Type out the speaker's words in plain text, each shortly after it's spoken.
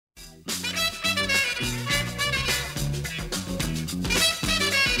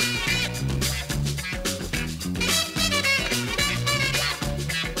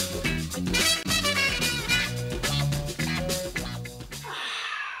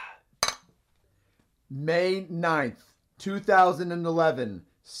May 9th, 2011,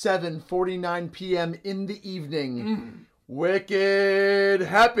 7:49 p.m. in the evening. Wicked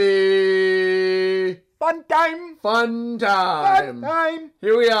happy. Fun time. Fun time. Fun time.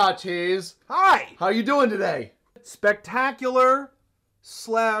 Here we are, Cheese. Hi. How you doing today? Spectacular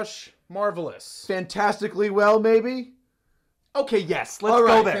 / marvelous. Fantastically well, maybe? Okay, yes. Let's All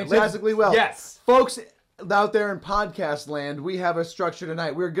right, go there. fantastically well. Yes. Folks out there in podcast land, we have a structure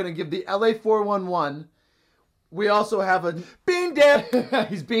tonight. We're going to give the LA 411. We also have a Bean dip.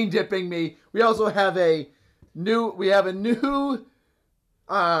 He's bean dipping me. We also have a new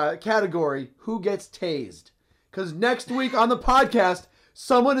category, who gets tased. Because next week on the podcast,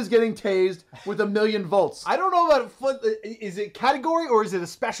 someone is getting tased with 1,000,000 volts. I don't know about is it category or is it a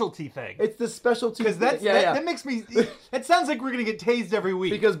specialty thing? It's the specialty. Because that makes me. It sounds like we're gonna get tased every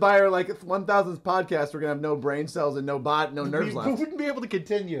week. Because by our 1,000th podcast, we're gonna have no brain cells and no nerves left. We wouldn't be able to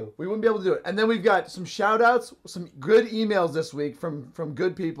continue. We wouldn't be able to do it. And then we've got some shout outs, some good emails this week from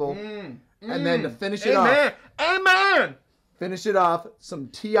good people. And then to finish it off. Amen. Finish it off, some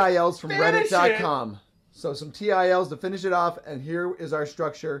TILs from Reddit.com. So some TILs to finish it off, and here is our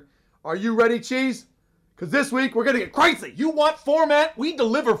structure. Are you ready, Cheese? Because this week we're going to get crazy. You want format? We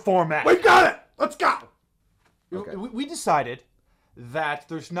deliver format. We got it. Let's go. Okay. We decided that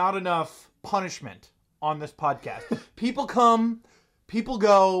there's not enough punishment on this podcast. People come, people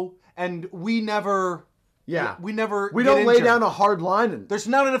go, and we never... Yeah. We never We get don't lay injured. down a hard line. There's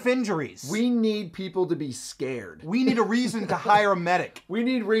not enough injuries. We need people to be scared. We need a reason to hire a medic. We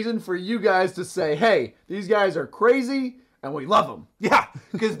need reason for you guys to say, hey, these guys are crazy, and we love them. Yeah,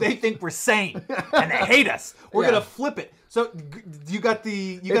 because they think we're sane, and they hate us. We're going to flip it. So you got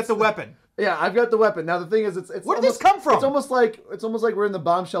the weapon. Yeah, I've got the weapon. Now the thing is, it's where did this come from? It's almost like we're in the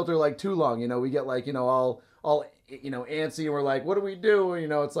bomb shelter too long. We get all antsy, and we're like, what do we do?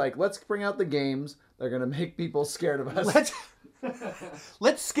 It's like, let's bring out the games. They're gonna make people scared of us.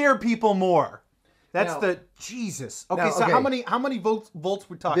 Let's scare people more. That's Jesus. Okay, so how many volts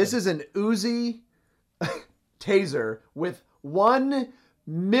we're talking? This is an Uzi taser with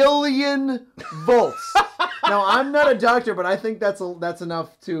 1,000,000 volts. Now I'm not a doctor, but I think that's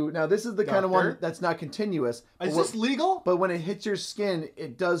enough to. Now this is the kind of one that's not continuous. Is this legal? But when it hits your skin,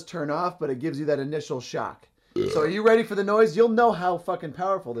 it does turn off, but it gives you that initial shock. So are you ready for the noise? You'll know how fucking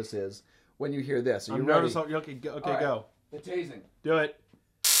powerful this is when you hear this. Are you ready? Okay, go. The tasing. Do it.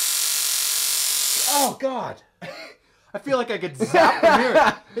 Oh, God. I feel like I could zap from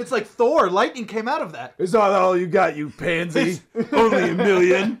here. It's like Thor. Lightning came out of that. Is that all you got, you pansy? Only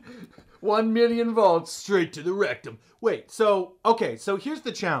 1,000,000. 1,000,000 volts. Straight to the rectum. Wait, so here's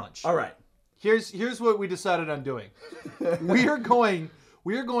the challenge. All right. Here's what we decided on doing. We are going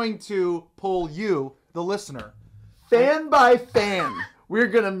to pull you, the listener. Fan by fan. We're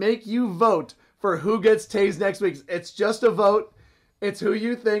going to make you vote for who gets tased next week. It's just a vote. It's who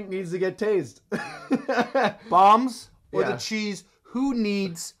you think needs to get tased. Bombs or the cheese? Who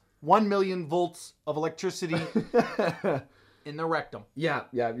needs 1,000,000 volts of electricity in the rectum? Yeah.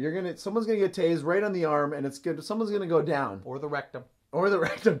 Someone's going to get tased right on the arm, and someone's going to go down. Or the rectum.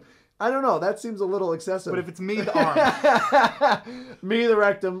 I don't know. That seems a little excessive. But if it's me, the arm. Me, the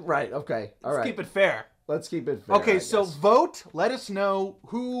rectum. Right. Okay. All right. Let's keep it fair. Let's keep it fair. Okay, so vote. Let us know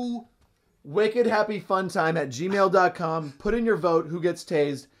who... wickedhappyfuntime@gmail.com. Put in your vote. Who gets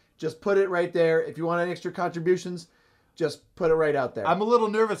tased? Just put it right there. If you want any extra contributions, just put it right out there. I'm a little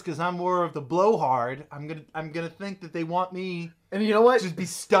nervous because I'm more of the blowhard. I'm gonna think that they want me. And you know what? Just be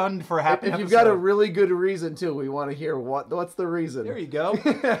stunned for a happy If you've got a really good reason too, we want to hear what's the reason. There you go.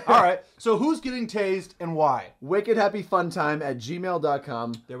 All right. So who's getting tased and why?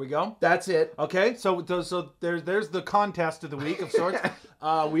 wickedhappyfuntime@gmail.com. There we go. That's it. Okay. So there's the contest of the week of sorts.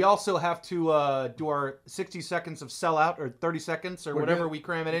 We also have to do our 60 seconds of sellout or 30 seconds or whatever we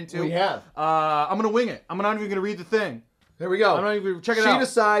cram it into. We have. I'm gonna wing it. I'm not even gonna read the thing. There we go. I'm not even check it out. Sheet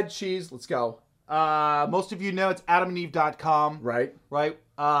aside, cheese. Let's go. Most of you know it's adamandeve.com. Right.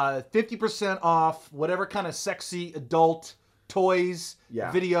 50% off whatever kind of sexy adult toys,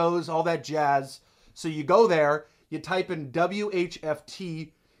 videos, all that jazz. So you go there, you type in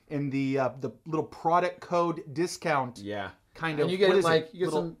WHFT in the little product code discount. Yeah. Kind of. And you get it's a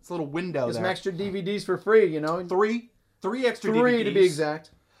little window there. Some extra DVDs for free, Three extra DVDs. 3 to be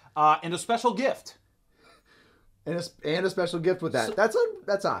exact. And a special gift. And a special gift with that.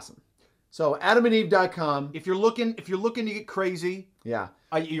 That's awesome. So adamandeve.com. If you're looking to get crazy, yeah,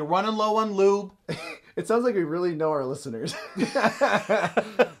 you're running low on lube. It sounds like we really know our listeners. You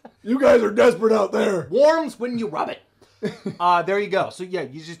guys are desperate out there. Warms when you rub it. There you go. So yeah,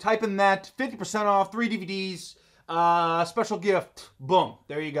 you just type in that 50% off, 3 DVDs. Special gift. Boom.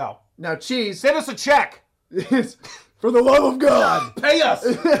 There you go. Now, Cheese. Send us a check. For the love of God. Pay us.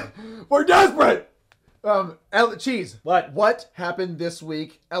 We're desperate. Cheese. What? What happened this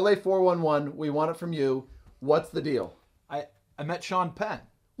week? LA 411. We want it from you. What's the deal? I met Sean Penn.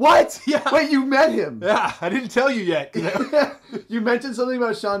 What? Yeah. Wait, you met him? Yeah, I didn't tell you yet. You mentioned something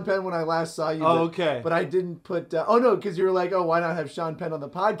about Sean Penn when I last saw you. Oh, okay. But I didn't put. Oh no, because you were like, oh, why not have Sean Penn on the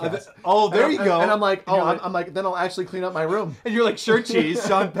podcast? There you go. And I'm like, oh, I'm like, then I'll actually clean up my room. And you're like, sure, Cheese,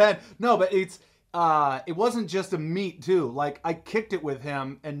 Sean Penn. No, but it wasn't just a meet too. Like I kicked it with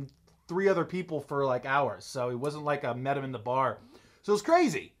him and 3 other people for like hours. So it wasn't like I met him in the bar. So it was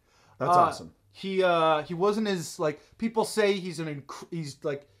crazy. That's awesome. He wasn't as like people say he's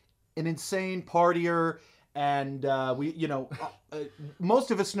like an insane partier, and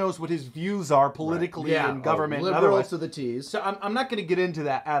most of us knows what his views are politically and government. Liberal and to the T's. So I'm not going to get into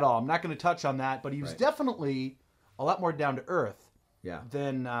that at all. I'm not going to touch on that. But he was definitely a lot more down to earth. Yeah.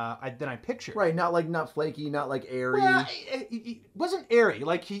 Than I pictured. Right. Not flaky. Not like airy. Well, he wasn't airy.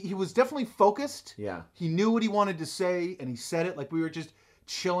 Like he was definitely focused. Yeah. He knew what he wanted to say, and he said it. Like we were just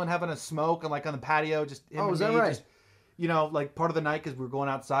chilling, having a smoke, and like on the patio, just him and is that me, right? just, like part of the night because we were going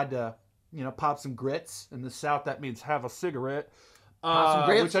outside to, pop some grits. In the South, that means have a cigarette. Pop some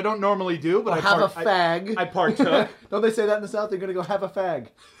grits? Which I don't normally do, but have a fag. I partook. Don't they say that in the South? They're gonna go have a fag.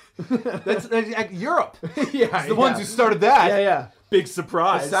 That's like Europe. Yeah, it's the ones who started that. Yeah. Big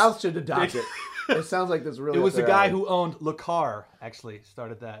surprise. The South should adopt it. It sounds like this really. It was the guy who owned Le Car, actually,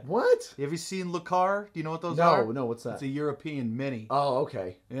 started that. What? Have you seen Le Car? Do you know what those are? No, what's that? It's a European Mini. Oh,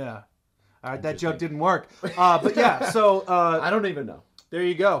 okay. Yeah. All right, that joke didn't work. But yeah, so... I don't even know. There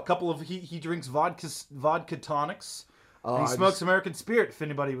you go. A couple of... He drinks vodka tonics. And he smokes American Spirit, if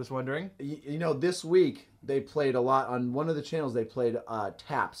anybody was wondering. This week, they played a lot on one of the channels. They played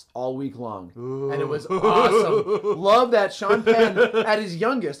Taps all week long. Ooh. And it was awesome. Love that. Sean Penn at his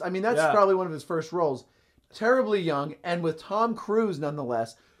youngest. I mean, that's probably one of his first roles. Terribly young, and with Tom Cruise,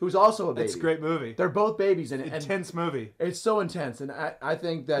 nonetheless, who's also a baby. It's a great movie. They're both babies. And intense movie. It's so intense. And I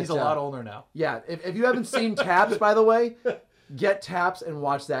think that... He's a lot older now. Yeah. If you haven't seen Taps, by the way... Get Taps and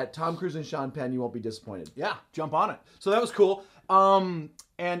watch that. Tom Cruise and Sean Penn, you won't be disappointed. Yeah, jump on it. So that was cool. And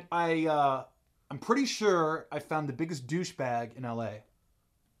I'm pretty sure I found the biggest douchebag in LA.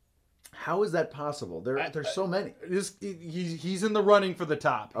 How is that possible? There's so many. He's in the running for the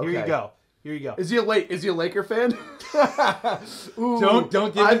top. Okay. Here you go. Is he a Laker fan? Ooh, don't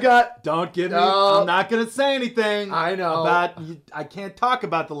get me. Don't get me. I'm not gonna say anything. I know. I can't talk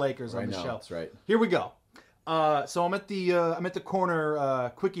about the Lakers on the show. That's right. Here we go. So I'm at the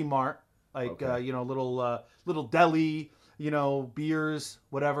corner Quickie Mart, like little deli, beers,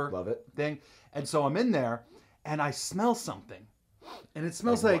 whatever. Love it. Thing. And so I'm in there, and I smell something, and it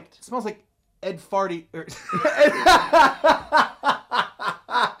smells like Ed Farty.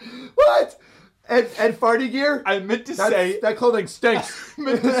 What? Ed Farty gear? I meant to say that clothing stinks. I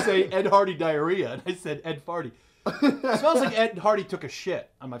meant to say Ed Hardy diarrhea, and I said Ed Farty. It smells like Ed Hardy took a shit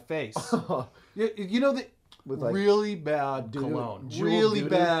on my face. With really bad cologne. Really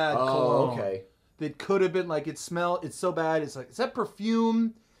bad cologne. Okay. That could have been like it's so bad. It's like, is that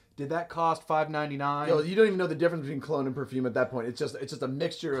perfume? Did that cost $5.99? Yo, you don't even know the difference between cologne and perfume at that point. It's just a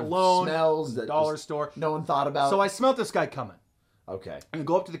mixture cologne, of smells that dollar store. No one thought about. So I smelled this guy coming. Okay. And I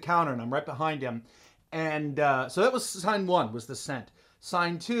go up to the counter and I'm right behind him. And so that was sign 1 was the scent.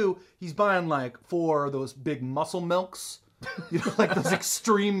 Sign 2, he's buying like 4 of those big muscle milks. Like those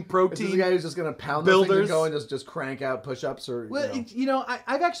extreme protein. Is this the guy who's just gonna pound those things and go and just crank out push-ups or? Well,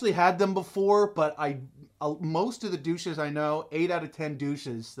 I've actually had them before, but most of the douches I know, 8 out of 10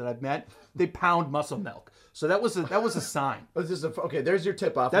 douches that I've met, they pound muscle milk. So that was a sign. Okay, there's your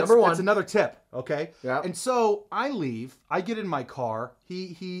tip off. Number 1. That's another tip. Okay. Yeah. And so I leave. I get in my car.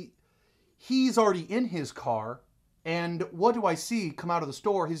 He's already in his car, and what do I see come out of the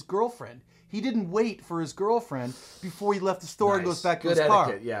store? His girlfriend. He didn't wait for his girlfriend before he left the store and goes back to his car.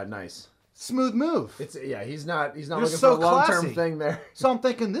 Good etiquette. Yeah, nice. Smooth move. He's not looking for a long-term thing there. So I'm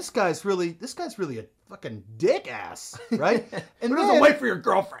thinking this guy's really a fucking dick ass, right? And doesn't wait for your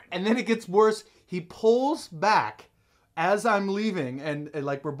girlfriend. And then it gets worse. He pulls back as I'm leaving, and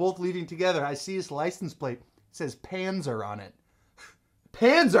like we're both leaving together. I see his license plate. It says Panzer on it.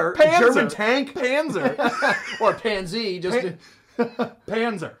 Panzer? German tank? Panzer. Or pansy.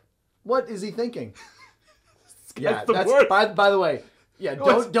 Panzer. What is he thinking? That's the worst. By the way, yeah,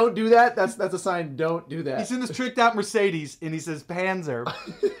 don't do that. That's a sign. Don't do that. He's in this tricked out Mercedes and he says Panzer.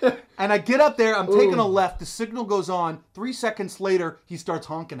 And I get up there, I'm taking a left, the signal goes on, 3 seconds later, he starts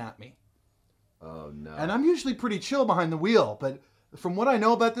honking at me. Oh no. And I'm usually pretty chill behind the wheel, but from what I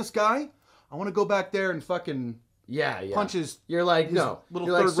know about this guy, I want to go back there and fucking Yeah. punches. You're like, no. Little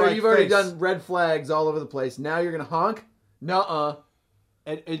You're like, Third sir, Reich you've already face. done red flags all over the place. Now you're going to honk? Nuh-uh.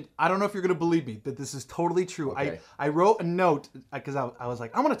 And I don't know if you're going to believe me, but this is totally true. Okay. I wrote a note because I was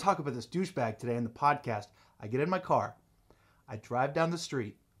like, I'm going to talk about this douchebag today in the podcast. I get in my car. I drive down the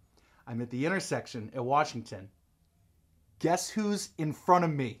street. I'm at the intersection at Washington. Guess who's in front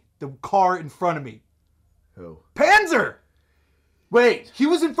of me? The car in front of me. Who? Panzer! Wait. He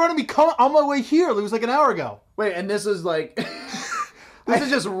was in front of me on my way here. It was like an hour ago. Wait, and this is like... This is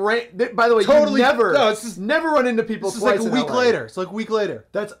just... By the way, Totally, you never... no, it's just, never run into people this is twice like a in week LA. later. It's like a week later.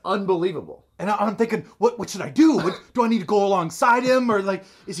 That's unbelievable. And I'm thinking, what should I do? Do I need to go alongside him? Or like,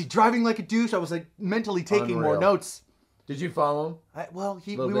 is he driving like a douche? I was like mentally taking more notes. Did you follow him?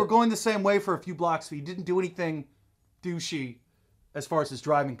 We were going the same way for a few blocks, but he didn't do anything douchey as far as his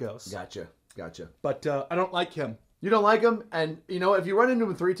driving goes. Gotcha. But I don't like him. You don't like him? And, you know, if you run into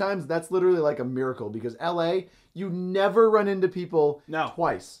him 3 times, that's literally like a miracle. Because LA, you never run into people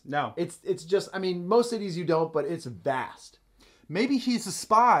twice. No. It's just, I mean, most cities you don't, but it's vast. Maybe he's a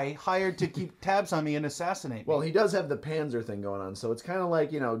spy hired to keep tabs on me and assassinate me. Well, he does have the Panzer thing going on. So it's kind of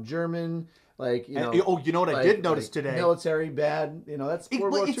like, you know, German... Like, you know, you know what I did notice today? Military bad, you know, that's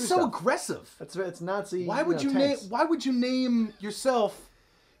World War II it's so stuff. Aggressive. It's Nazi. Why would you name yourself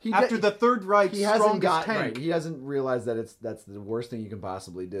after the Third Reich's he hasn't strongest got tank? right. He hasn't realized that that's the worst thing you can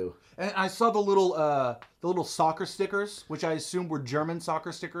possibly do. And I saw the little soccer stickers, which I assume were German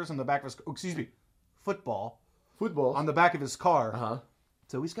soccer stickers on the back of his football on the back of his car. Uh-huh.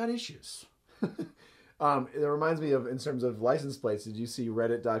 So he's got issues. It reminds me of, in terms of license plates, did you see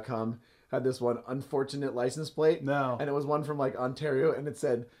reddit.com had this one unfortunate license plate? No. And it was one from like Ontario, and it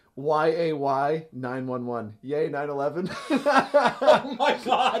said YAY 911. Yay 9/11. Oh my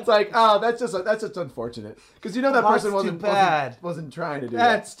God! It's like, oh, that's just unfortunate, because you know that person wasn't trying to do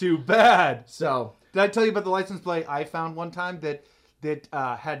that. That's too bad. So did I tell you about the license plate I found one time that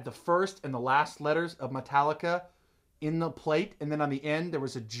had the first and the last letters of Metallica in the plate, and then on the end there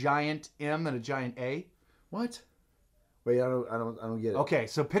was a giant M and a giant A? What? Wait, I don't get it. Okay,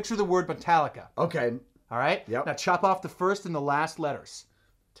 so picture the word Metallica. Okay. All right? Yep. Now chop off the first and the last letters.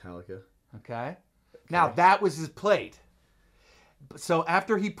 Metallica. Okay? Now that was his plate. So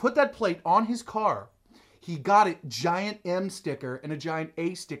after he put that plate on his car, he got a giant M sticker and a giant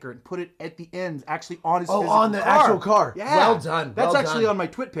A sticker and put it at the ends, actually on his physical car. On the actual car. Yeah. Well done. That's actually on my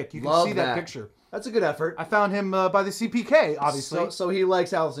Twit pic. You can see that picture. That's a good effort. I found him by the CPK, obviously. So he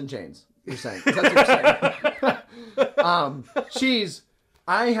likes Alice in Chains, you're saying. That's what you're saying. Cheese,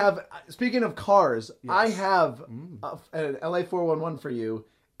 I have, speaking of cars, yes. I have an LA 411 for you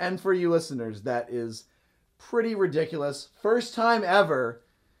and for you listeners that is pretty ridiculous. First time ever.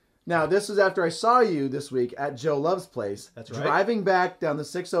 Now, this is after I saw you this week at Joe Love's place. That's right. Driving back down the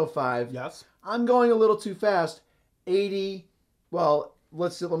 605. Yes. I'm going a little too fast. 80. Well,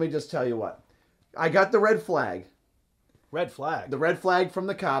 let me just tell you what. I got the red flag. Red flag. The red flag from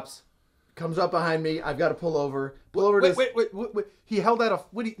the cops comes up behind me. I've got to pull over. Wait. He held out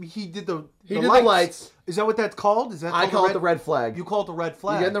he did the lights. Is that what that's called? Is that I call it the red flag. You call it the red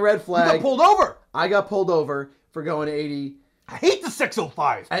flag. You're getting the red flag. You got pulled over. I got pulled over for going 80. I hate the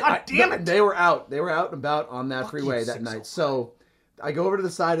 605. God damn it. They were out. They were out and about on that freeway that night. So I go over to the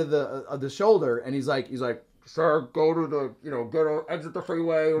side of the shoulder, and he's like, sir, go to the, exit the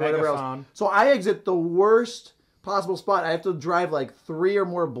freeway or whatever else. So I exit the worst possible spot. I have to drive like 3 or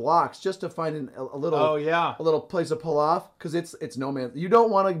more blocks just to find a little place to pull off, because it's no man. You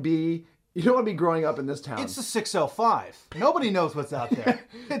don't want to be growing up in this town. It's the 605. Nobody knows what's out there.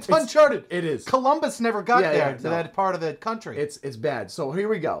 It's uncharted. It is. Columbus never got to that part of the country. It's bad. So here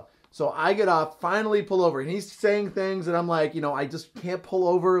we go. So I get off, finally pull over, and he's saying things, and I'm like, I just can't pull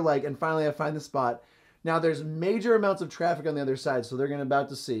over, and finally I find the spot. Now there's major amounts of traffic on the other side, so they're about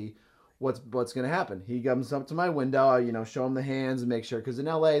to see what's going to happen. He comes up to my window, I show him the hands and make sure, because in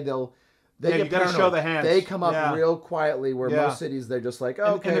LA they get paranoid. Show the hands. They come up real quietly, where most cities they're just like,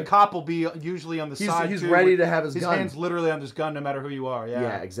 oh, okay. And the cop will be usually on the side. He's ready to have his gun. His hand's literally on his gun, no matter who you are.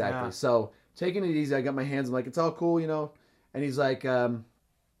 Yeah, exactly. Yeah. So taking it easy, I got my hands. I'm like, it's all cool, And he's like, how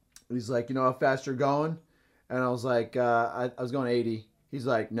fast you're going? And I was like, I was going 80. He's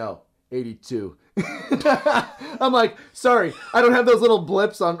like, no, 82. I'm like, sorry, I don't have those little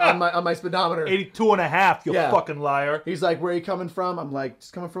blips on my speedometer. 82 and a half, you fucking liar. He's like, where are you coming from? I'm like,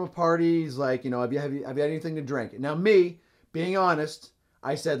 just coming from a party. He's like, have you had anything to drink? Now me, being honest,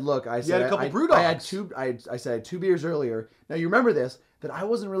 I said, look, you had a couple brew dogs. I said I had 2 beers earlier. Now you remember this, that I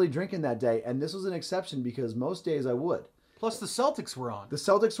wasn't really drinking that day, and this was an exception because most days I would. Plus the Celtics were on. The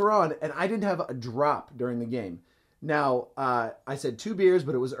Celtics were on, and I didn't have a drop during the game. Now, I said 2 beers,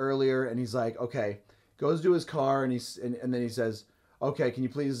 but it was earlier, and he's like, okay, goes to his car, and and then he says, "Okay, can you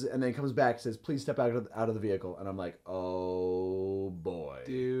please?" And then he comes back, says, "Please step out of the vehicle." And I'm like, "Oh boy,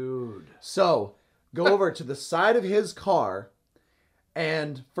 dude." So go over to the side of his car,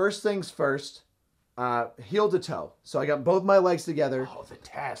 and first things first, heel to toe. So I got both my legs together. Oh, the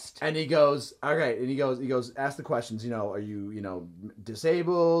test. And he goes, all right. And he goes, ask the questions. You know, are you,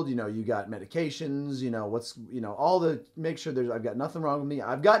 disabled? You know, you got medications. You know, what's, all the make sure I've got nothing wrong with me.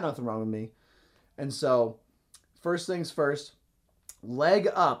 I've got nothing wrong with me. And so, first things first, leg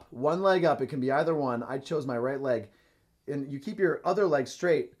up, one leg up. It can be either one. I chose my right leg, and you keep your other leg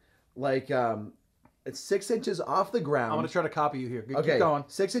straight, like it's 6 inches off the ground. I'm gonna try to copy you here. Okay, keep going.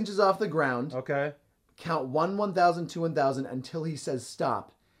 6 inches off the ground. Okay. Count 1, 1,000, 2, 1,000 until he says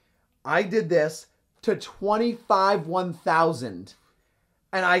stop. I did this to 25, 1,000,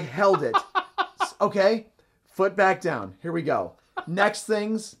 and I held it. Okay, foot back down. Here we go. Next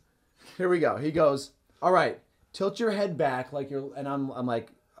things. Here we go. He goes, all right, tilt your head back like you're, and I'm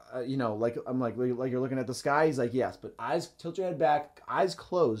like, like you're looking at the sky. He's like, yes, but tilt your head back, eyes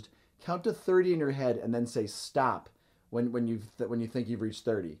closed, count to 30 in your head, and then say stop when you think you've reached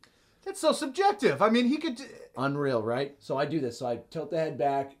 30. That's so subjective. I mean, he could. Unreal, right? So I do this. So I tilt the head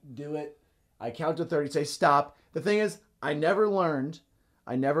back, do it. I count to 30, say stop. The thing is, I never learned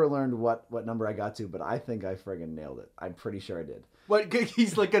what number I got to, but I think I friggin' nailed it. I'm pretty sure I did. What?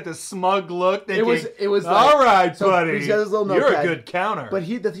 He's like got the smug look. Thinking, it was all like, right, so buddy. He's got his little You're notepad. a good counter. But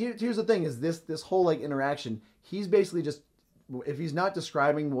here's the thing: is this whole like interaction? He's basically just, if he's not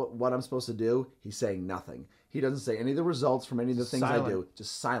describing what I'm supposed to do, he's saying nothing. He doesn't say any of the results from any of the things I do.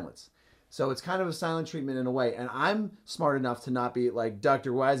 Just silence. So it's kind of a silent treatment in a way. And I'm smart enough to not be like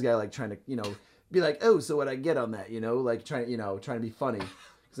Dr. Wise Guy, like trying to be like, oh, so what I get on that, like trying to be funny.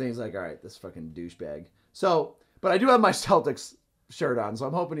 Because then he's like, all right, this fucking douchebag. So, but I do have my Celtics shirt on, so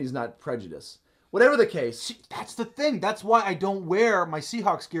I'm hoping he's not prejudiced. Whatever the case. See, that's the thing. That's why I don't wear my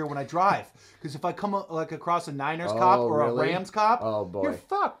Seahawks gear when I drive. Because if I come across a Niners cop or a Rams cop, oh boy, you're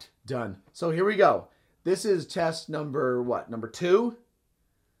fucked. Done. So here we go. This is test number what? Number 2?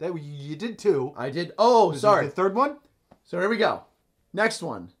 You did 2. I did. Oh, sorry. The third one? So here we go. Next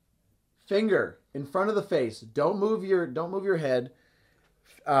one. Finger in front of the face. Don't move your head. Don't move your head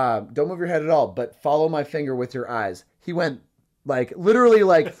at all, but follow my finger with your eyes. He went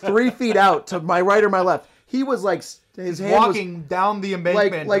literally 3 feet out to my right or my left. He was like his hand walking down the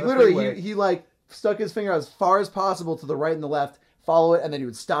embankment. Like literally he stuck his finger as far as possible to the right and the left, follow it, and then he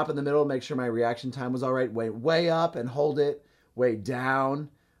would stop in the middle, make sure my reaction time was all right, way up and hold it, way down,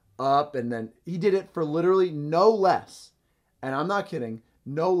 up, and then he did it for literally no less, and I'm not kidding,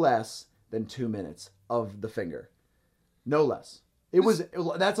 no less than 2 minutes of the finger. No less.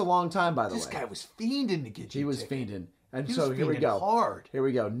 That's a long time, by the way. This guy was fiending to get you. He was fiending. And he so was here we go. Hard. Here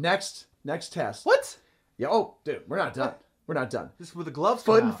we go. Next test. What? Yeah. Oh, dude, we're not done. What? We're not done. This is where the gloves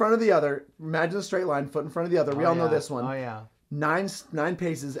Foot come in front of the other. Imagine a straight line. Foot in front of the other. We all know this one. Oh yeah. 9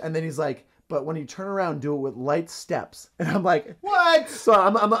 paces, and then he's like, but when you turn around, do it with light steps. And I'm like, what? So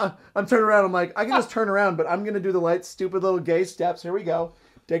I'm turning around. I'm like, I can just turn around, but I'm gonna do the light, stupid little gay steps. Here we go.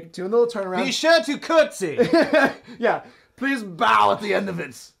 Take 2 little turnaround. Be sure to curtsy. Yeah. Please bow at the end of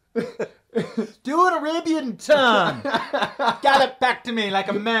it. Do an Arabian tongue. Got it back to me like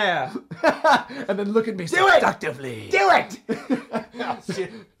a mare. And then look at me Do it. seductively. Do it.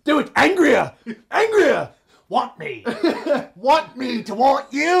 Do it. Angrier. Want me. Want me to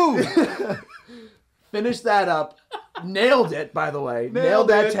want you. Finish that up. Nailed it, by the way. Nailed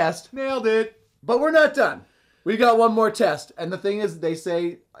that test. Nailed it. But we're not done. We got one more test. And the thing is, they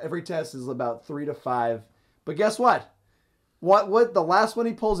say every test is about 3 to 5. But guess what? What the last one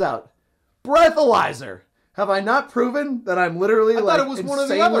he pulls out? Breathalyzer. Have I not proven that I'm literally I thought it was one or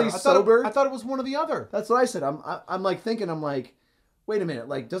the other. sober? I thought it was one or the other. That's what I said. I'm like, wait a minute.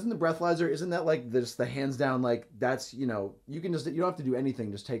 Like, doesn't the breathalyzer, isn't that like just the hands down, like that's, you don't have to do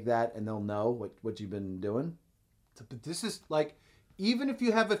anything. Just take that and they'll know what you've been doing. But this is like, even if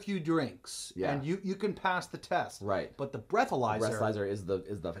you have a few drinks and you can pass the test. Right. But the breathalyzer. Is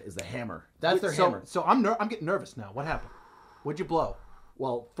the hammer. That's their hammer. So I'm getting nervous now. What happened? What'd you blow?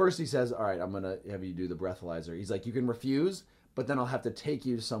 Well, first he says, all right, I'm going to have you do the breathalyzer. He's like, you can refuse, but then I'll have to take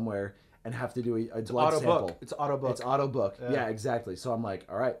you somewhere and have to do a blood sample. It's auto book. It's auto book. Yeah, exactly. So I'm like,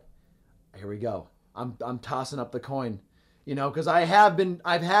 all right, here we go. I'm tossing up the coin, because I've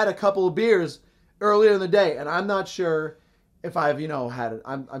had a couple of beers earlier in the day, and I'm not sure if I've, had it.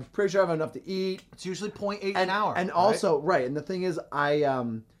 I'm pretty sure I have enough to eat. It's usually 0.8 an hour. And also, right, and the thing is,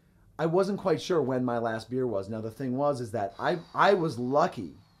 I wasn't quite sure when my last beer was. Now, the thing is that I was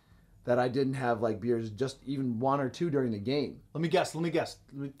lucky that I didn't have, beers just even 1 or 2 during the game. Let me guess.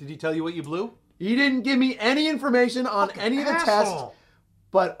 Did he tell you what you blew? He didn't give me any information on any of the tests. Asshole.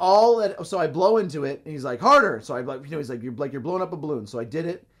 But so I blow into it, and he's like, harder. So I like, he's like, you're blowing up a balloon. So I did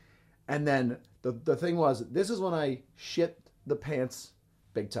it, and then the thing was, this is when I shit the pants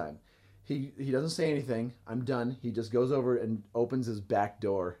big time. He doesn't say anything. I'm done. He just goes over and opens his back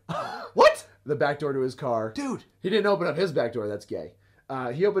door. What? The back door to his car. Dude. He didn't open up his back door. That's gay.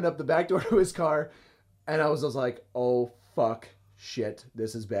 He opened up the back door to his car, and I was just like, oh, fuck, shit,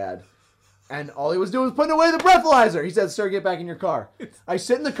 this is bad. And all he was doing was putting away the breathalyzer. He said, sir, get back in your car. I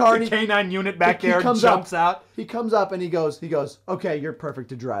sit in the car. The canine unit back there jumps out. He comes up and he goes, okay, you're perfect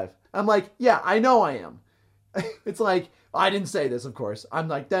to drive. I'm like, yeah, I know I am. It's like, I didn't say this, of course. I'm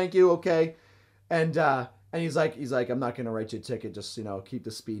like, thank you, okay. And he's like, I'm not going to write you a ticket. Just, keep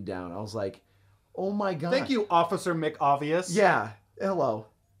the speed down. I was like, oh my God. Thank you, Officer McObvious. Yeah. Hello.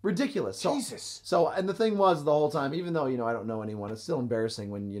 Ridiculous. Jesus. So, and the thing was the whole time, even though, I don't know anyone, it's still embarrassing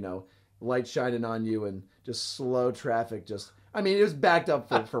when, light shining on you and just slow traffic. It was backed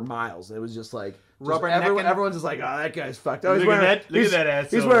up for miles. It was just like everyone's just like, oh, that guy's fucked. Oh, look at that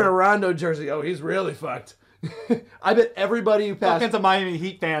asshole. He's wearing a Rondo jersey. Oh, he's really fucked. I bet everybody who passed. All kinds of Miami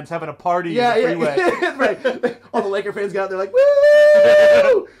Heat fans having a party in the freeway. Yeah, right. All the Laker fans got out there like,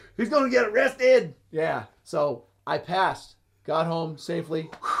 woo! He's going to get arrested. Yeah. So I passed, got home safely,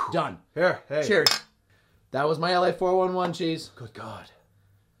 done. Here, hey. Cheers. That was my LA 411, Cheese. Good God.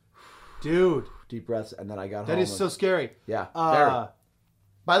 Dude. Deep breaths, and then I got home. That is so scary. Yeah.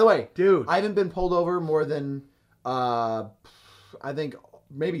 By the way, dude, I haven't been pulled over more than, I think,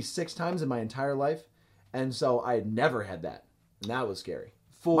 maybe 6 times in my entire life. And so I had never had that. And that was scary.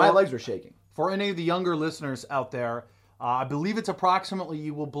 My legs were shaking. For any of the younger listeners out there, I believe it's approximately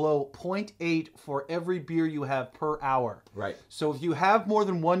you will blow 0.8 for every beer you have per hour. Right. So if you have more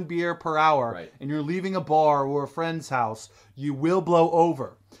than 1 beer per hour and you're leaving a bar or a friend's house, you will blow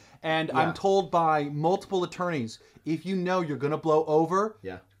over. And I'm told by multiple attorneys, if you know you're going to blow over,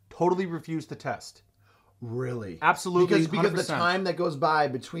 totally refuse the test. Really? Absolutely. Because the time that goes by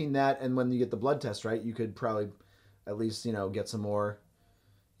between that and when you get the blood test, right? You could probably at least, get some more,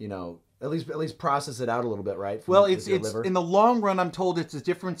 at least process it out a little bit, right? Well, it's in the long run, I'm told it's the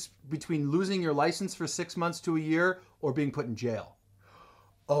difference between losing your license for 6 months to a year or being put in jail.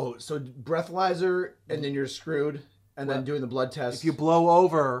 Oh, so breathalyzer and then you're screwed, and then doing the blood test. If you blow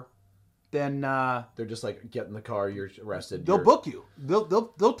over, then they're just like, get in the car, you're arrested. They'll book you.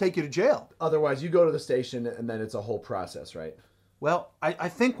 They'll take you to jail. Otherwise, you go to the station, and then it's a whole process, right? Well, I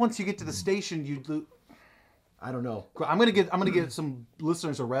think once you get to the station, I don't know. I'm gonna get some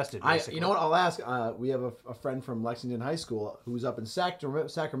listeners arrested. Basically. You know what? I'll ask. We have a friend from Lexington High School who's up in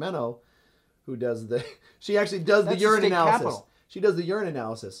Sacramento, who does the. She actually does the urine analysis. Capital. She does the urine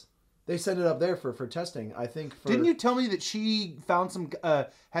analysis. They send it up there for testing. I think. Didn't you tell me that she found some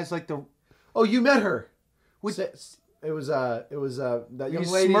has like the. Oh, you met her. It was that young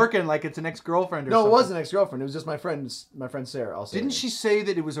lady smirking like it's an ex-girlfriend or something. No, it wasn't an ex-girlfriend. It was just my friend Sarah. I'll say Didn't she say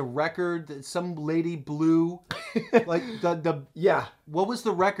that it was a record that some lady blew? Like the yeah. What was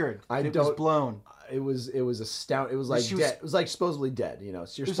the record? It was blown. It was astounding. It was like dead. It was like supposedly dead. It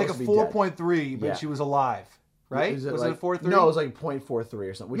was like a 4.3, but she was alive. Right? Was it a 4.3? No, it was like 0.43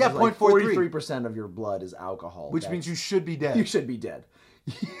 or something. Which is like 43% of your blood is alcohol. Which means you should be dead. You should be dead.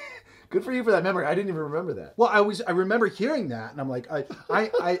 Good for you for that memory. I didn't even remember that. Well, I remember hearing that, and I'm like,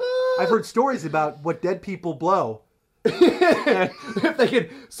 I've heard stories about what dead people blow. If they could,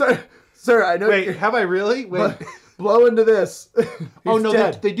 sir, I know. Wait, have I really? Wait, blow into this. Oh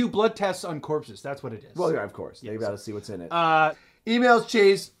no, they do blood tests on corpses. That's what it is. Well, yeah, of course. They got to see what's in it. Emails,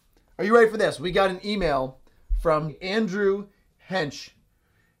 Chase. Are you ready for this? We got an email from Andrew Hench,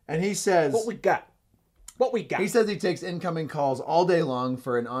 and he says, What we got? He says he takes incoming calls all day long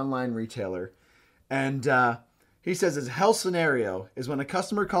for an online retailer. And he says his hell scenario is when a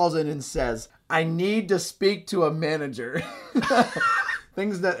customer calls in and says, I need to speak to a manager.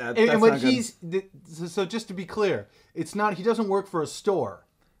 Things that... and when so just to be clear, it's not... He doesn't work for a store.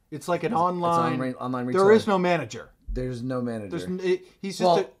 It's like an online retailer. There is no manager. There's no manager. He's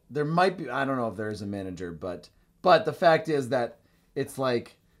just there might be... I don't know if there is a manager, but the fact is that it's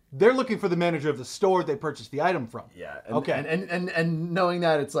like... They're looking for the manager of the store they purchased the item from. Yeah. Okay. And knowing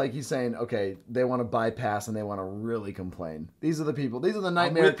that, it's like he's saying, okay, they want to bypass and they want to really complain. These are the people. These are the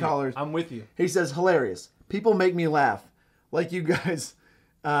nightmare callers. I'm with you. He says, hilarious. People make me laugh. Like you guys,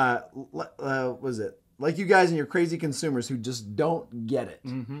 was it? Like you guys and your crazy consumers who just don't get it.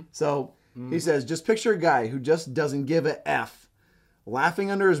 Mm-hmm. So he says, just picture a guy who just doesn't give a F,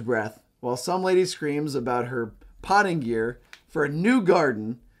 laughing under his breath while some lady screams about her potting gear for a new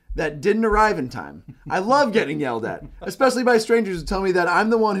garden that didn't arrive in time. I love getting yelled at, especially by strangers who tell me that I'm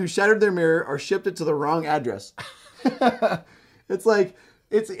the one who shattered their mirror or shipped it to the wrong address. It's like,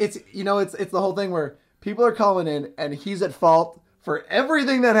 it's the whole thing where people are calling in and he's at fault for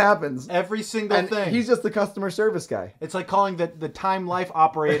everything that happens. Every single thing. He's just the customer service guy. It's like calling the Time Life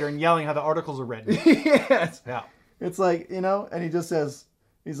operator and yelling how the articles are written. Yes. Yeah. It's like, and he just says,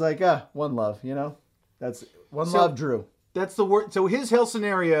 he's like, one love, That's one love, Drew. That's the word. So his whole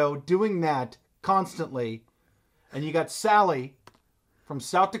scenario, doing that constantly, and you got Sally from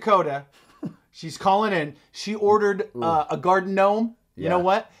South Dakota. She's calling in. She ordered a garden gnome. You know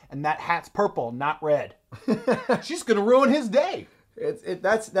what? And that hat's purple, not red. She's gonna ruin his day.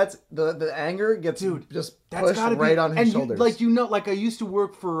 That's the anger gets just pushed right on his shoulders. I used to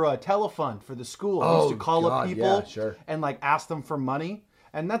work for Telefund for the school. I used to call up people and ask them for money.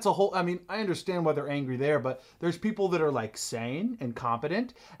 And that's a whole, I understand why they're angry there, but there's people that are sane and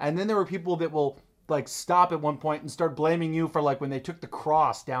competent. And then there were people that will stop at one point and start blaming you for when they took the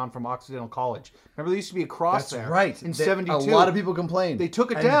cross down from Occidental College. Remember there used to be a cross there? That's right. In 72. A lot of people complained. They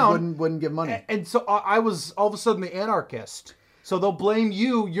took it down. Wouldn't give money. And so I was all of a sudden the anarchist. So they'll blame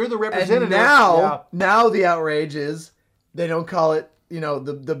you. You're the representative. And now the outrage is they don't call it,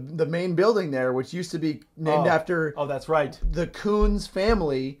 the main building there, which used to be named after. Oh, that's right. The Coons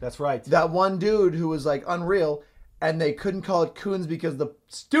family. That's right. That one dude who was unreal, and they couldn't call it Coons because the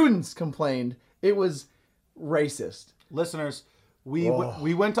students complained. It was racist. Listeners, we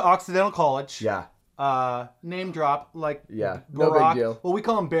went to Occidental College. Yeah. Name drop no Barack. big deal. Well, we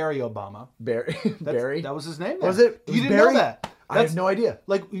call him Barry Obama. Barry? That was his name. Was it? You didn't know that? I have no idea.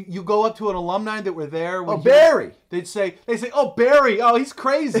 You go up to an alumni that were there. Barry. They say, oh, Barry. Oh, he's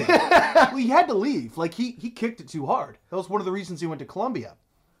crazy. Well, he had to leave. He kicked it too hard. That was one of the reasons he went to Columbia.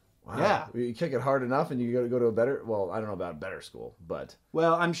 Wow. Yeah. You kick it hard enough and you go to a better, I don't know about a better school, but.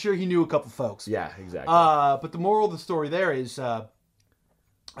 Well, I'm sure he knew a couple folks. Yeah, exactly. But the moral of the story there is,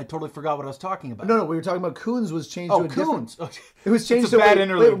 I totally forgot what I was talking about. No, we were talking about Coons was changed to a Coons. different... It was changed to a bad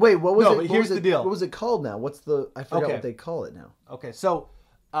interlude. Wait, what was it? But here's the deal. What was it called now? I forgot what they call it now. Okay, so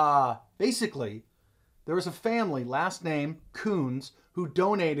basically, there was a family, last name Coons, who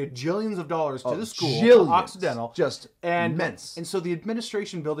donated jillions of dollars to the school, to Occidental. Just immense. And so the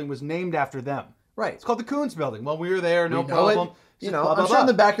administration building was named after them. Right. It's called the Coons Building. Well, we were there, no problem. I'm sure in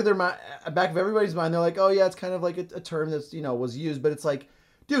the back of everybody's mind, they're like, oh yeah, it's kind of like a term that's, was used, but it's like,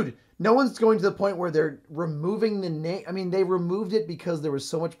 dude, no one's going to the point where they're removing the name. They removed it because there was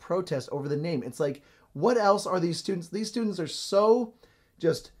so much protest over the name. It's like, what else are these students? These students are so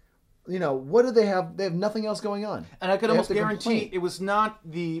just, what do they have? They have nothing else going on. And I could almost guarantee it was not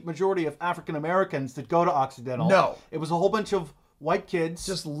the majority of African Americans that go to Occidental. No. It was a whole bunch of white kids.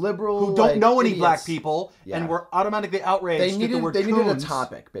 Just liberal, who don't know any idiots. Black people and were automatically outraged. They needed a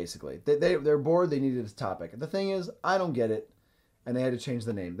topic, basically. They're bored. They needed a topic. The thing is, I don't get it. And they had to change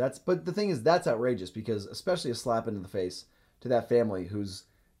the name. But the thing is, that's outrageous because especially a slap into the face to that family who's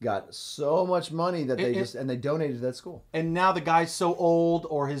got so much money that they donated to that school. And now the guy's so old,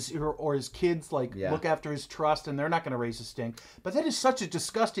 or his kids look after his trust, and they're not going to raise a stink. But that is such a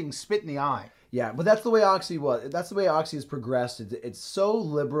disgusting spit in the eye. Yeah, but that's the way Oxy was. That's the way Oxy has progressed. It's so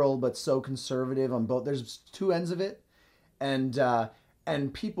liberal but so conservative on both. There's two ends of it,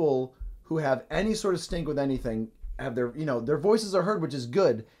 and people who have any sort of stink with anything have their voices are heard, which is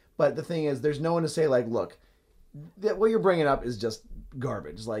good. But the thing is, there's no one to say what you're bringing up is just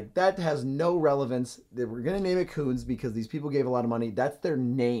garbage. That has no relevance. We're gonna name it Coons because these people gave a lot of money. That's their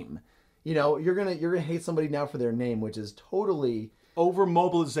name. You're gonna hate somebody now for their name, which is totally over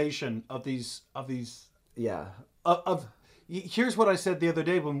mobilization of these. Yeah. Here's what I said the other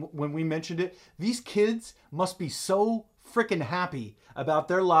day when we mentioned it. These kids must be so freaking happy about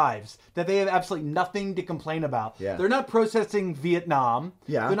their lives that they have absolutely nothing to complain about. Yeah. They're not protesting Vietnam.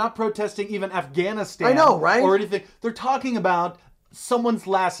 Yeah. They're not protesting even Afghanistan. I know, right? Or anything. They're talking about someone's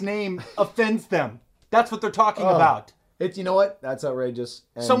last name offends them. That's what they're talking about. You know what? That's outrageous.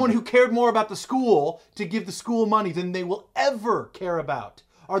 And someone who cared more about the school to give the school money than they will ever care about.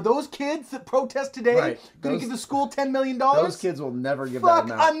 Are those kids that protest today going to give the school $10 million? Those kids will never give that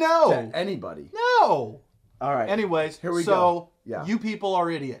amount to anybody. No. All right. Anyways, here we go. Yeah. You people are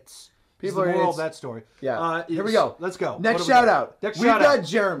idiots. People are the moral of that story. Yeah. Here we go. Let's go. Next shout out. We've got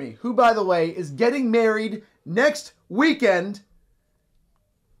Jeremy, who, by the way, is getting married next weekend.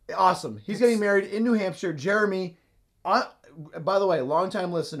 Awesome. He's getting married in New Hampshire. Jeremy, by the way,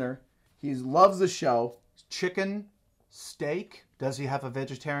 longtime listener. He loves the show. Chicken, steak. Does he have a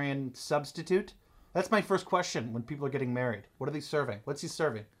vegetarian substitute? That's my first question when people are getting married. What are they serving? What's he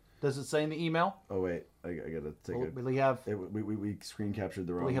serving? Does it say in the email? Oh wait, I gotta take it. Will we have? We screen captured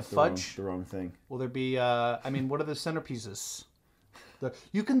the wrong. Will we have fudge? The wrong thing. Will there be? I mean, what are the centerpieces?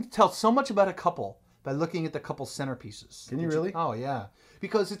 You can tell so much about a couple by looking at the couple centerpieces. Can you really? Oh yeah,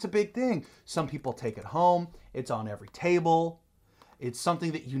 because it's a big thing. Some people take it home. It's on every table. It's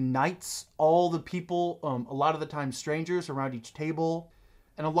something that unites all the people. A lot of the time, strangers around each table,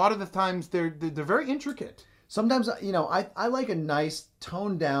 and a lot of the times they're very intricate. Sometimes, I like a nice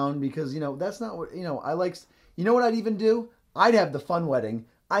toned down because, that's not what, I like, what I'd even do? I'd have the fun wedding.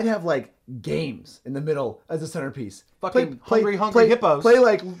 I'd have like games in the middle as a centerpiece. Fucking hungry hippos. Play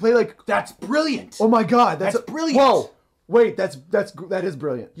like. That's brilliant. Oh my God. That's brilliant. Whoa. Wait, that is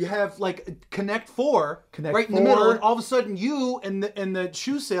brilliant. You have like Connect Four right in the middle, and all of a sudden you and the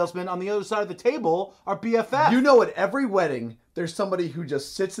shoe salesman on the other side of the table are BFF. At every wedding, there's somebody who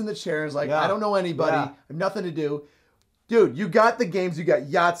just sits in the chair and is like, I don't know anybody. I have nothing to do. Dude, you got the games. You got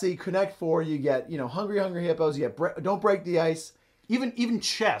Yahtzee, Connect Four. You get, Hungry Hippos. You get Don't Break the Ice. Even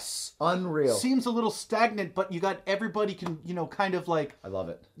chess. Unreal. Seems a little stagnant, but you got everybody can, kind of like. I love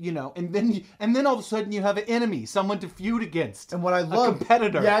it. And then all of a sudden you have an enemy, someone to feud against. And what I love. A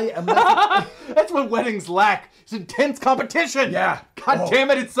competitor. Yeah. That's what weddings lack. It's intense competition. Yeah. God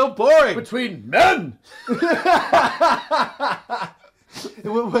damn it, it's so boring. Between men. How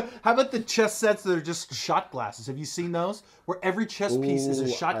about the chess sets that are just shot glasses? Have you seen those? Where every chess piece is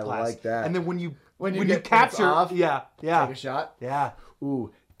a shot glass. I like that. And then when you capture, off, yeah, take a shot. Yeah.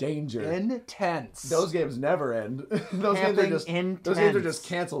 Ooh, danger. Intense. Those games never end. Those games are just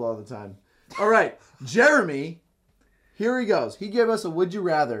canceled all the time. All right, Jeremy. Here he goes. He gave us a would you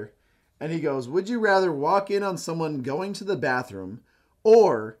rather, and he goes, would you rather walk in on someone going to the bathroom,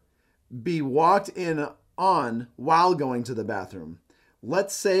 or be walked in on while going to the bathroom?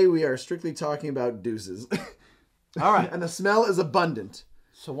 Let's say we are strictly talking about deuces. All right. And the smell is abundant.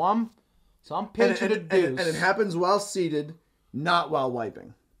 So I'm pinching a deuce. And it happens while seated, not while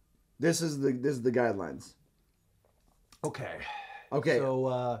wiping. This is the guidelines. Okay.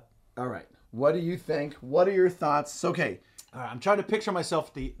 So, all right. What do you think? What are your thoughts? Okay. All right. I'm trying to picture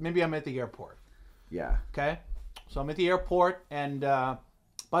myself maybe I'm at the airport. Yeah. Okay. So I'm at the airport, and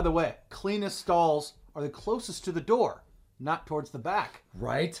by the way, cleanest stalls are the closest to the door, not towards the back.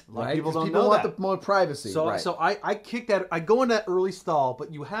 Right. A lot of people don't know want the more privacy. So right. So I kick that. I go in that early stall,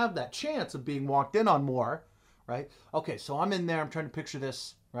 but you have that chance of being walked in on more, right? Okay. So I'm in there. I'm trying to picture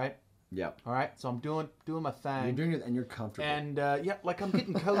this, right? Yep. All right. So I'm doing my thing. You're doing it, and you're comfortable. And like I'm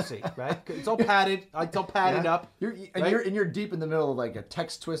getting cozy, right? It's all padded. It's all padded up. You're deep in the middle of like a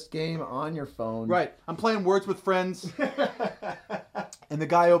text twist game on your phone. Right. I'm playing Words with Friends. And the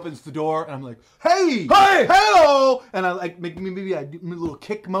guy opens the door, and I'm like, "Hey, hello!" And I like maybe I do a little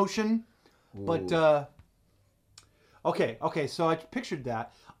kick motion, but okay. So I pictured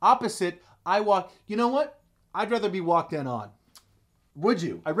that. Opposite, I walk. You know what? I'd rather be walked in on. Would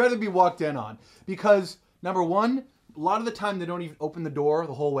you? I'd rather be walked in on because number one, a lot of the time they don't even open the door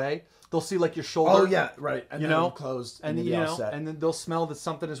the whole way. They'll see like your shoulder. Oh yeah, right. And then closed, and and then they'll smell that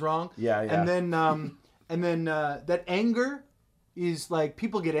something is wrong. Yeah. And then that anger is like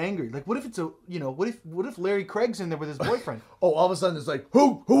people get angry. Like what if it's what if Larry Craig's in there with his boyfriend? Oh, all of a sudden it's like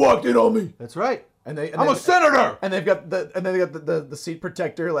who walked in on me? That's right. I'm a senator. And they got the seat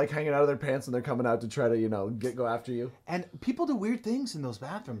protector like hanging out of their pants, and they're coming out to try to go after you. And people do weird things in those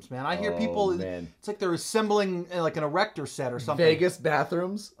bathrooms, man. I hear people. Man. It's like they're assembling like an erector set or something. Vegas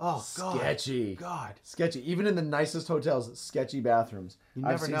bathrooms. Oh, God. Sketchy. God. Sketchy. Even in the nicest hotels, sketchy bathrooms.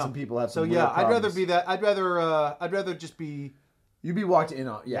 I've seen some people have. So some real I'd rather be that. I'd rather just be. You'd be walked in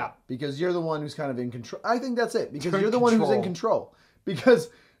on, yeah, because you're the one who's kind of in control. I think that's it, because you're the one who's in control. Because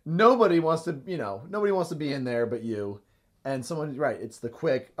nobody wants to be in there but you. And someone, right, it's the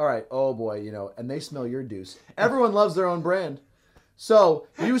quick, all right, oh boy, and they smell your deuce. Everyone loves their own brand. So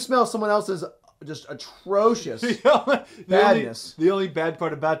you smell someone else's just atrocious badness. The only bad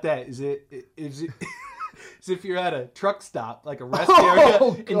part about that is if you're at a truck stop, like a rest area,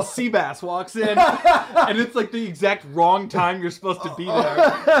 and Seabass walks in, and it's like the exact wrong time you're supposed to be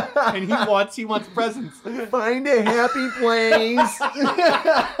there, and he wants presents. Find a happy place.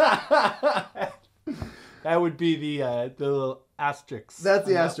 That would be the little asterisk. That's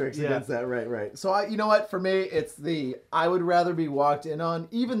the asterisk against that, right. So you know what? For me, it's I would rather be walked in on,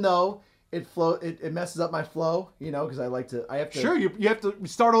 even though it messes up my flow, because I have to. Sure, you have to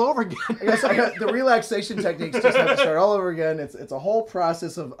start all over again. I guess I got the relaxation techniques. Just have to start all over again. It's a whole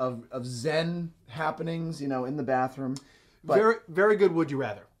process of Zen happenings, in the bathroom. But very, very good. Would you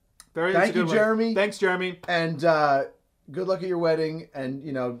rather? Thank you, Jeremy. Thanks, Jeremy. And good luck at your wedding. And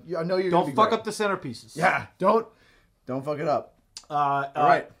I know you're don't fuck up the centerpieces. Yeah, don't fuck it up. All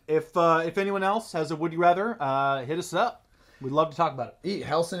right. If anyone else has a would you rather, hit us up. We'd love to talk about it.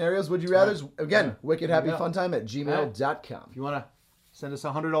 Hell scenarios, would you rather's. Again, wickedhappyfuntime@gmail.com. If you want to send us a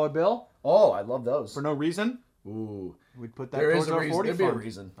 $100 bill. Oh, I love those. For no reason. Ooh. We'd put that There towards is a our reason. 40 There'd be a fund.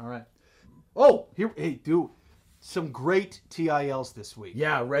 reason. All right. Oh, hey, dude. Some great TILs this week.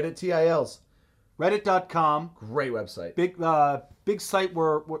 Yeah, Reddit TILs. Reddit.com. Great website. Big site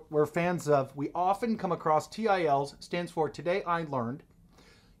we're fans of. We often come across TILs, stands for Today I Learned.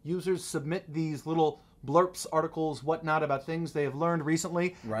 Users submit these little blurps, articles, whatnot about things they have learned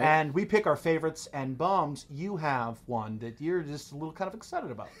recently. Right. And we pick our favorites. And Bums, you have one that you're just a little kind of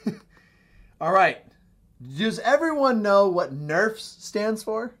excited about. All right. Does everyone know what NERFs stands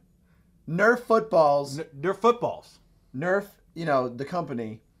for? Nerf footballs. They're footballs. Nerf, the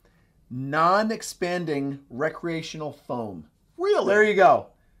company. Non-expanding recreational foam. Really? There you go.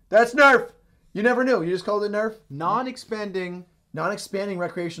 That's Nerf. You never knew. You just called it Nerf? Non-expanding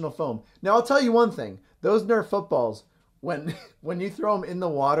recreational foam. Now, I'll tell you one thing. Those Nerf footballs, when you throw them in the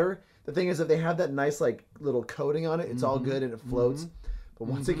water, the thing is that they have that nice little coating on it. It's all good and it floats. But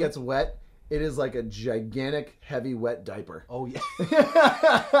once it gets wet, it is like a gigantic, heavy, wet diaper. Oh, yeah.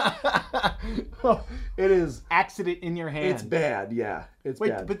 It is. Accident in your hand. It's bad, yeah. It's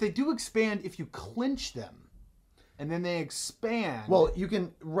bad. But they do expand if you clinch them. And then they expand. Well, they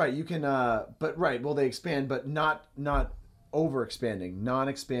expand, but not over-expanding.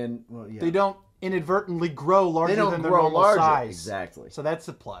 Non-expand, well, yeah. They don't inadvertently grow larger than their normal size. Exactly. So that's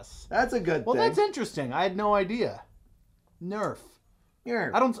a plus. That's a good thing. Well, that's interesting. I had no idea. Nerf.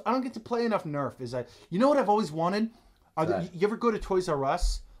 Nerf. I don't get to play enough Nerf. You know what I've always wanted? You ever go to Toys R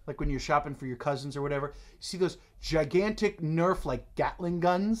Us, like when you're shopping for your cousins or whatever? You see those gigantic Nerf Gatling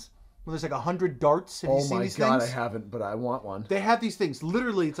guns where there's 100 darts. Have you seen these things? Oh my god, I haven't, but I want one. They have these things.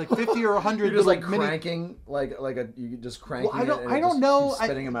 Literally, it's 50 or 100. You're just cranking, you just cranking. Well, I don't know.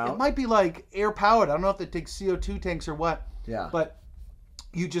 Spitting them out. It might be air powered. I don't know if they take CO2 tanks or what. Yeah. But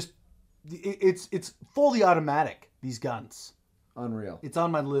you just, it's fully automatic. These guns. Unreal. It's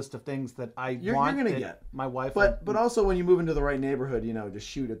on my list of things that you're gonna get. My wife. But also when you move into the right neighborhood, just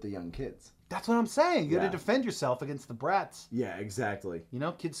shoot at the young kids. That's what I'm saying. You got to defend yourself against the brats. Yeah, exactly.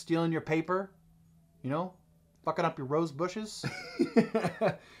 Kids stealing your paper. Fucking up your rose bushes.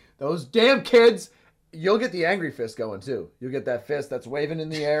 Those damn kids. You'll get the angry fist going too. You'll get that fist that's waving in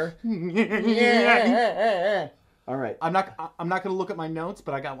the air. Yeah. All right. I'm not going to look at my notes,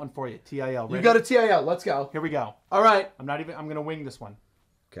 but I got one for you. TIL. Ready? You got a TIL. Let's go. Here we go. All right. I'm going to wing this one.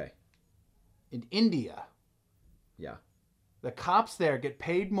 Okay. In India. Yeah. The cops there get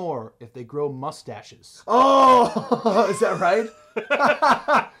paid more if they grow mustaches. Oh, is that right?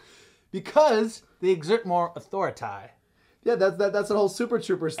 Because they exert more authority. Yeah, that's the whole Super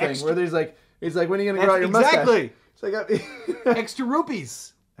Troopers thing where he's like, when are you gonna grow out your mustache? Exactly. It's like extra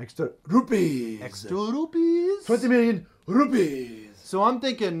rupees. Extra rupees. 20 million rupees. So I'm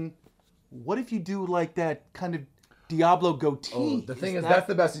thinking, what if you do that kind of Diablo goatee? Oh, the thing is, that's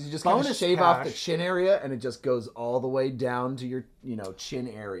the best. Is you just kind of shave off the chin area, and it just goes all the way down to your, chin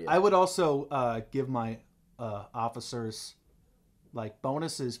area. I would also give my officers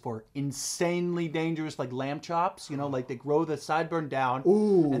bonuses for insanely dangerous lamb chops. They grow the sideburn down.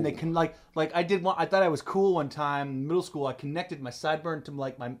 Ooh. And they can I did one. I thought I was cool one time in middle school. I connected my sideburn to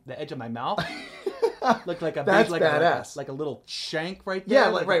the edge of my mouth. Looked like a that's big, badass. Like a little shank right there. Yeah,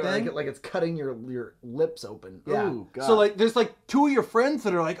 like it's cutting your lips open. Yeah. Ooh, God. So there's two of your friends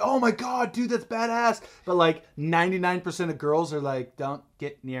that are like, oh my god, dude, that's badass. But 99% of girls are like, don't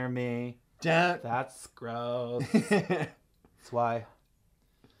get near me. That's gross. That's why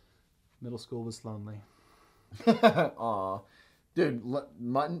middle school was lonely. Aw. Dude,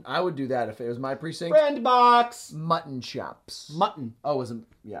 mutton, I would do that if it was my precinct. Friend box! Mutton chops. Mutton. Oh, it wasn't,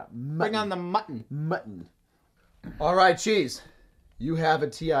 yeah. Mutton. Bring on the mutton. Mutton. All right, Cheese. You have a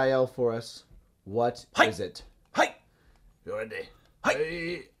TIL for us. What is it? Hi! You ready?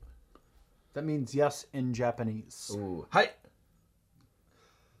 Hi! That means yes in Japanese. Ooh. Hi!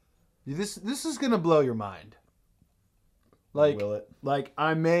 This is going to blow your mind. Will it?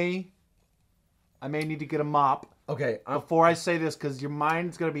 I may need to get a mop. Okay. Before I say this, because your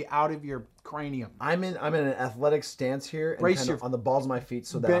mind's gonna be out of your cranium. I'm in an athletic stance here, and kind of on the balls of my feet,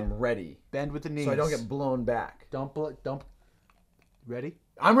 so that I'm ready. Bend with the knees, so I don't get blown back. Don't. Ready?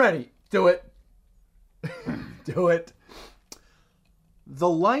 I'm ready. Do it. Do it. The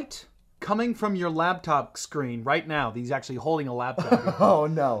light coming from your laptop screen right now. He's actually holding a laptop. Oh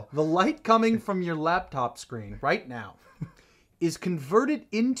no. The light coming from your laptop screen right now is converted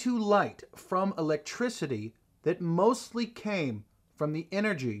into light from electricity that mostly came from the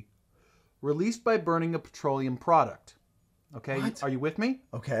energy released by burning a petroleum product. Okay, What? are you with me?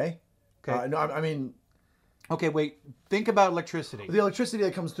 Okay. Okay. No, I mean, okay, wait. Think about electricity. the electricity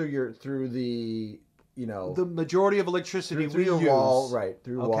that comes through the The majority of electricity through we your use. wall, right?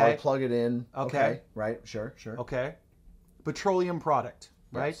 Through your Okay. wall, plug it in. Okay. Right. Sure. Okay. Petroleum product,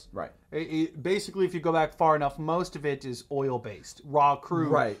 right? Yes, right. Basically, if you go back far enough, most of it is oil-based, raw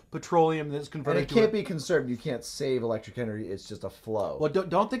crude, Right. petroleum that's And converted it to. can't be conserved. You can't save electric energy. It's just a flow. Well,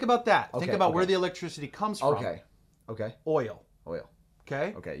 don't think about that. Think Okay, about okay. where the electricity comes from. Okay. Oil. Oil.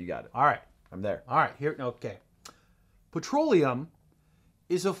 Okay. Okay, you got it. All right. I'm there. All right. Here. Okay. Petroleum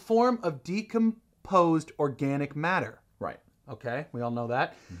is a form of decomposed organic matter. Right. Okay, we all know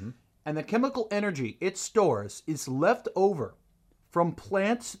that. And the chemical energy it stores is left over from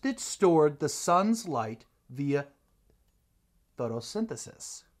plants that stored the sun's light via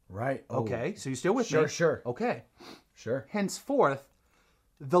photosynthesis. Right. Oh. Okay, so you still with me? Sure. Okay. Sure. Henceforth,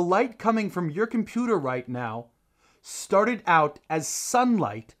 the light coming from your computer right now started out as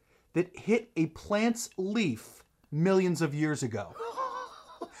sunlight that hit a plant's leaf millions of years ago.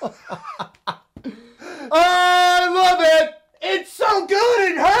 I love it. It's so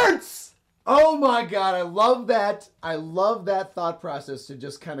good, it hurts! Oh my God, I love that. I love that thought process to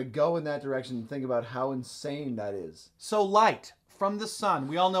just kind of go in that direction and think about how insane that is. So light from the sun,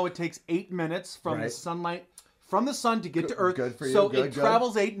 we all know it takes 8 minutes from the Right. sunlight, from the sun to get to Earth. Good for you. So Good, it good.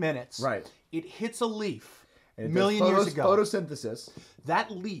 travels 8 minutes. Right. It hits a leaf And it million does years ago. photosynthesis.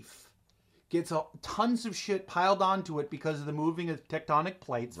 That leaf gets tons of shit piled onto it because of the moving of tectonic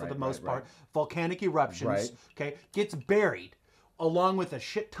plates for Right, the most right, part, right. volcanic eruptions, Right. okay, gets buried along with a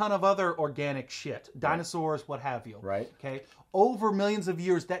shit ton of other organic shit, dinosaurs, what have you. Right. Okay. Over millions of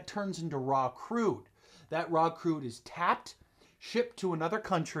years, that turns into raw crude. That raw crude is tapped, shipped to another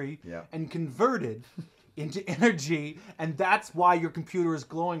country, Yeah. and converted into energy, and that's why your computer is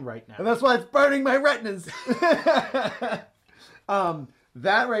glowing right now. And that's why it's burning my retinas.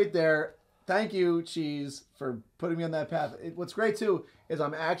 That right there, thank you, Cheese, for putting me on that path. What's great, too, is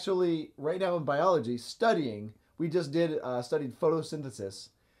I'm actually, right now in biology, studying. We just studied photosynthesis.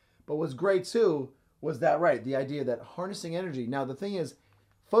 But what's great, too, was that, right, the idea that harnessing energy. Now, the thing is,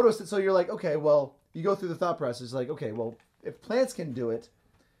 so you're like, okay, well, you go through the thought process, like, okay, well, if plants can do it,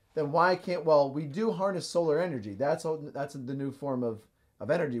 then why can't, we do harness solar energy. That's the new form of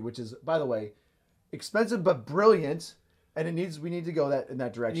energy, which is, by the way, expensive but brilliant, and we need to go in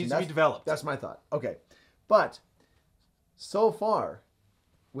that direction. It needs to be developed. That's my thought. Okay. But so far,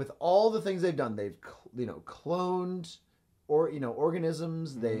 with all the things they've done, they've cloned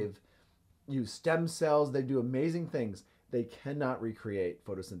organisms, they've used stem cells, they do amazing things. They cannot recreate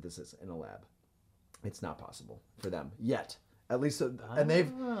photosynthesis in a lab. It's not possible for them yet. At least, and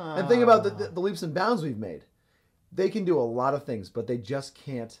think about the leaps and bounds we've made. They can do a lot of things, but they just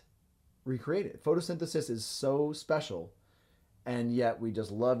can't recreate it. Photosynthesis is so special, and yet we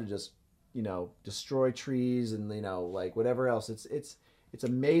just love to just destroy trees and like whatever else. It's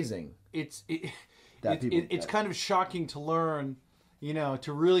amazing. It's It's kind of shocking to learn,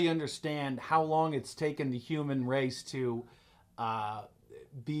 to really understand how long it's taken the human race to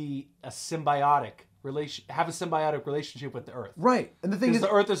be a symbiotic have a symbiotic relationship with the Earth. Right. And the thing is,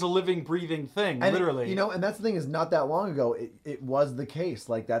 the Earth is a living, breathing thing, literally. And that's the thing is, not that long ago, it was the case.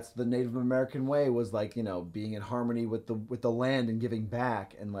 Like, that's the Native American way, was like, being in harmony with the land and giving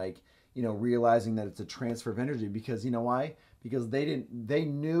back, and like, realizing that it's a transfer of energy. Because you know why? Because they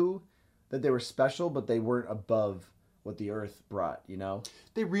knew that they were special, but they weren't above what the Earth brought.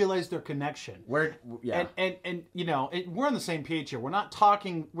 They realized their connection. And we're on the same page here. We're not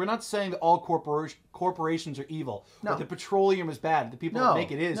saying that all corporations are evil. No. Or that petroleum is bad. The people that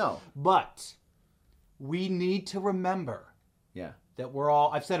make it is. No. But we need to remember Yeah. that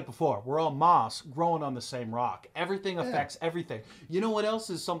I've said it before, we're all moss growing on the same rock. Everything affects everything. You know what else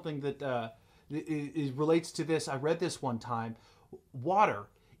is something that relates to this? I read this one time. Water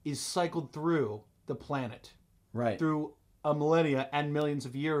is cycled through the planet. Right. Through a millennia and millions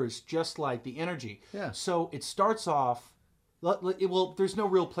of years, just like the energy. Yeah. So it starts off, there's no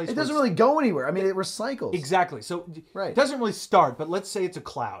real place. It doesn't really go anywhere. I mean, it recycles. Exactly. So Right. it doesn't really start, but let's say it's a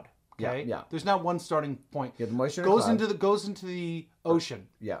cloud. Okay. Yeah. There's not one starting point. You have the moisture in a goes cloud. into the ocean.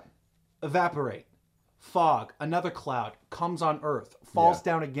 Yeah. Evaporate. Fog. Another cloud comes on Earth. Falls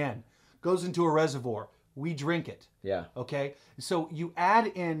down again. Goes into a reservoir. We drink it. Yeah. Okay. So you add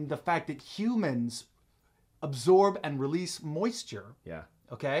in the fact that humans absorb and release moisture. Yeah.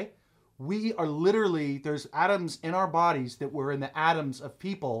 Okay? We are literally, there's atoms in our bodies that were in the atoms of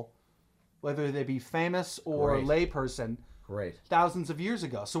people, whether they be famous or Great. layperson, Great. thousands of years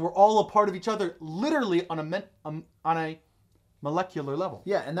ago. So we're all a part of each other, literally on a molecular level.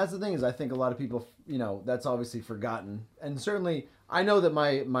 Yeah, and that's the thing is I think a lot of people, that's obviously forgotten. And certainly I know that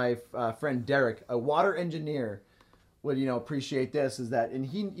my friend Derek, a water engineer, would, appreciate this is that, and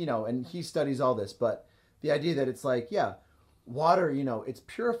he studies all this, but the idea that it's like, yeah, water, it's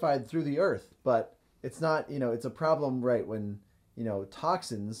purified through the earth, but it's not, it's a problem, right, when,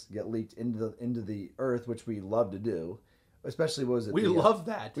 toxins get leaked into the earth, which we love to do. Especially, what was it? We love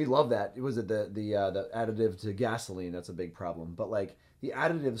that. We love that. Was it the additive to gasoline? That's a big problem. But like the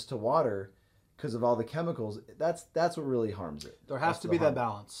additives to water, because of all the chemicals, that's what really harms it. There has to be that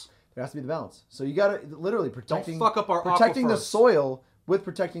balance. There has to be the balance. So you got to literally protecting. Don't fuck up our protecting the aquifers. soil with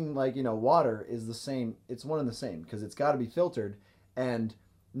protecting water is the same. It's one and the same because it's got to be filtered. And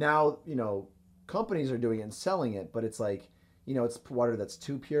now companies are doing it and selling it, but it's like it's water that's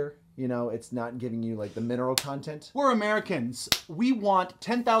too pure. It's not giving you like the mineral content. We're Americans. We want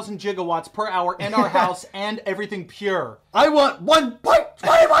 10,000 gigawatts per hour in our house and everything pure. I want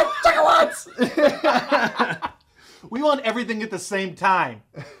 1.21 gigawatts. We want everything at the same time.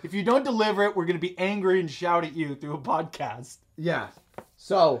 If you don't deliver it, we're going to be angry and shout at you through a podcast. Yeah.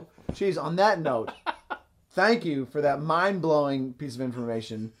 So, geez, on that note, thank you for that mind-blowing piece of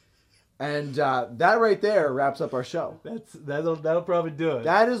information. And that right there wraps up our show. That'll probably do it.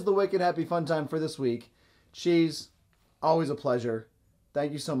 That is the Wicked Happy Fun Time for this week. Cheese, always a pleasure.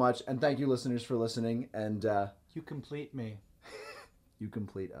 Thank you so much. And thank you, listeners, for listening. And you complete me. You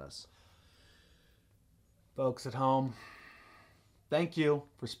complete us. Folks at home, thank you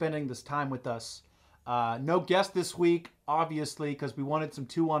for spending this time with us. No guest this week, obviously, because we wanted some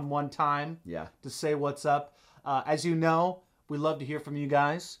 2-on-1 time to say what's up. As you know, we love to hear from you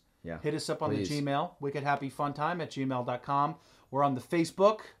guys. Yeah. Hit us up on the Gmail, wickedhappyfuntime@gmail.com. We're on the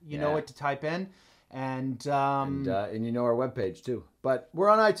Facebook. You know what to type in. And our webpage, too. But we're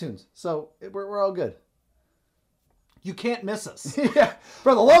on iTunes, so we're all good. You can't miss us. Yeah,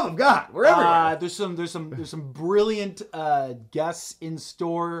 for the love of God, we're everywhere. There's some brilliant guests in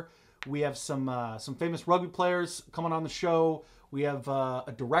store. We have some famous rugby players coming on the show. We have a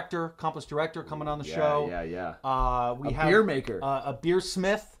accomplished director coming on the show. Yeah. We have beer maker, a beer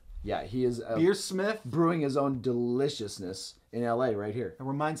smith. Yeah, he is a beer smith brewing his own deliciousness in LA right here. It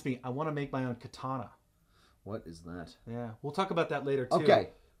reminds me, I want to make my own katana. What is that? Yeah, we'll talk about that later too. Okay,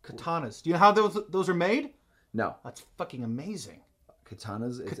 katanas. Do you know how those are made? No. That's fucking amazing.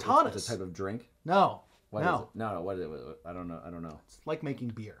 Katanas? It's a type of drink? No. What is it? No, what is it? I don't know. It's like making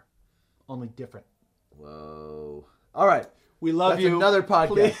beer, only different. Whoa. All right. We love you. That's another podcast.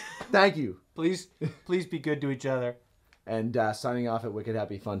 Please. Thank you. Please be good to each other. And signing off at Wicked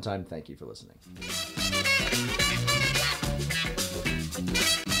Happy Fun Time. Thank you for listening.